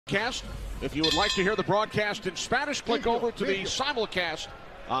broadcast. If you would like to hear the broadcast in Spanish, click over to the simulcast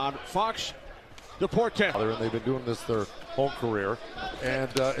on Fox Deportes. And they've been doing this their whole career, and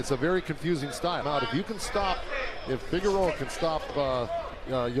it's a very confusing style. Now, if you can stop, if Figueroa can stop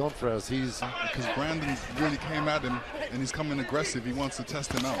Yonfrez, because Brandon really came at him, and he's coming aggressive. He wants to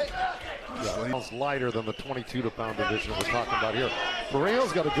test him out. Yeah, so he's lighter than the 22-pound division we're talking about here.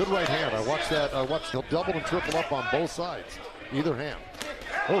 Parejo's got a good right hand. I watched that. He'll double and triple up on both sides, either hand.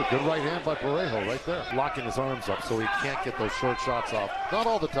 Oh, good right hand by Parejo right there. Locking his arms up so he can't get those short shots off. Not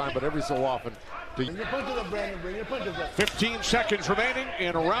all the time, but every so often. 15 seconds remaining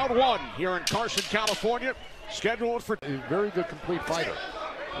in round one here in Carson, California. Scheduled for a very good complete fighter.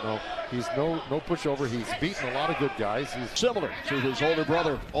 You know, he's no pushover. He's beaten a lot of good guys. He's similar to his older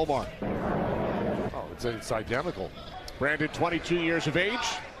brother, Omar. Oh, it's identical. Brandon, 22 years of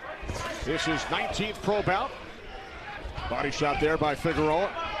age. This is 19th pro bout. Body shot there by Figueroa.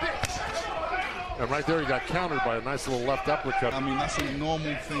 And right there, he got countered by a nice little left uppercut. I mean, that's a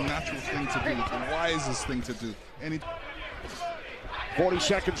normal thing, natural thing to do. The wisest thing to do. 40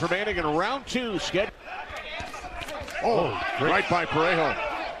 seconds remaining in round two. Right by Parejo.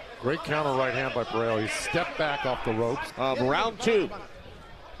 Great counter right hand by Parejo. He stepped back off the ropes. Round two.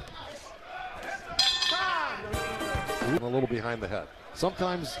 A little behind the head.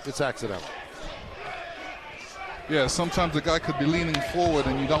 Sometimes it's accidental. Yeah, sometimes the guy could be leaning forward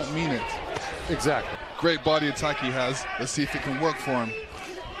and you don't mean it. Exactly. Great body attack he has. Let's see if it can work for him.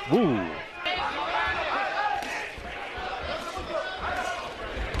 Ooh.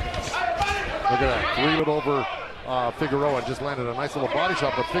 Look at that. Threw it over Figueroa and just landed a nice little body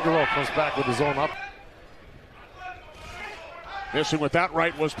shot, but Figueroa comes back with his own up. Missing with that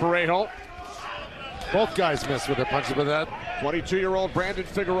right was Parejo. Both guys missed with their punches with that. 22-year-old Brandon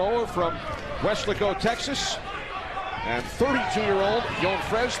Figueroa from Weslaco, Texas. And 32-year-old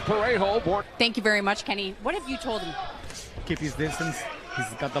Yonfrez Parejo, born. Thank you very much, Kenny. What have you told him? Keep his distance.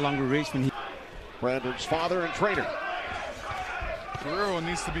 He's got the longer reach when he... Brandon's father and trainer. Figueroa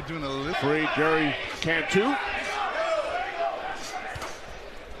needs to be doing a little... Free Jerry Cantu.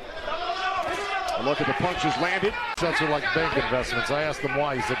 A look at the punches landed. Shots are like bank investments. I asked them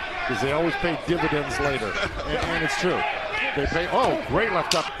why. He said, because they always pay dividends later. and it's true. They pay, great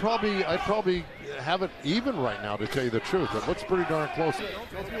left up. I'd probably have it even right now, to tell you the truth. It looks pretty darn close.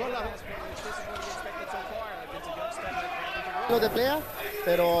 De pelea,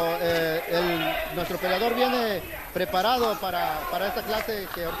 pero nuestro peleador viene preparado para esta clase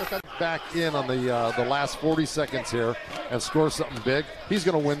que ahorita está. Back in on the last 40 seconds here and score something big. He's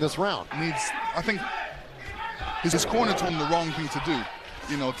going to win this round. I think his corner told him the wrong thing to do.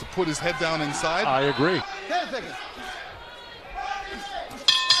 You know, to put his head down inside. I agree. 10 seconds.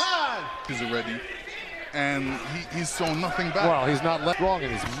 He's already, and he's thrown nothing back. Well, he's not left wrong,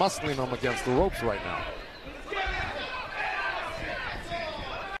 and he's muscling him against the ropes right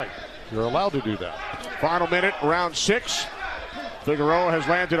now. You're allowed to do that. Final minute, round six. Figueroa has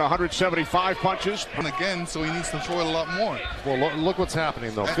landed 175 punches. And again, so he needs to throw it a lot more. Well, look what's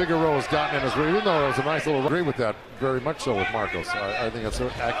happening, though. Figueroa has gotten in his rear, even though it was a nice little agree with that, very much so with Marcos. I think that's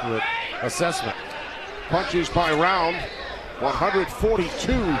an accurate assessment. Punches by round.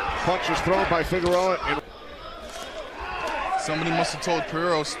 142 punches thrown by Figueroa. Somebody must have told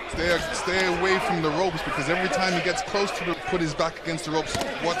Perejo, stay away from the ropes, because every time he gets close to put his back against the ropes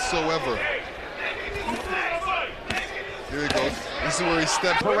whatsoever. Here he goes. This is where he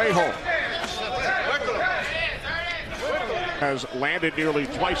stepped. Parejo has landed nearly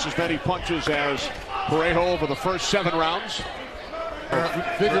twice as many punches as Parejo over the first 7 rounds. Go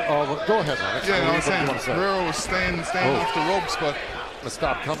ahead, man. Yeah, no, I'm saying Perejo was staying off the ropes, but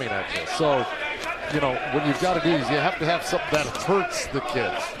stop coming at you. So, you know, what you've got to do is you have to have something that hurts the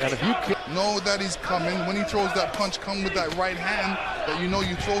kids. And if you know that he's coming, when he throws that punch, come with that right hand that you know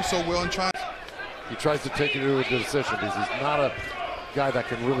you throw so well and try. He tries to take you to a decision because he's not a guy that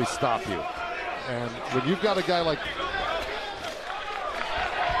can really stop you. And when you've got a guy like...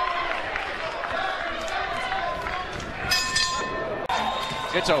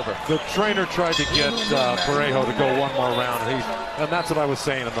 It's over. The trainer tried to get Parejo to go one more round, and that's what I was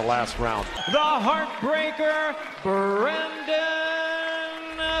saying in the last round. The Heartbreaker, Brandon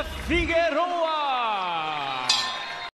Figueroa.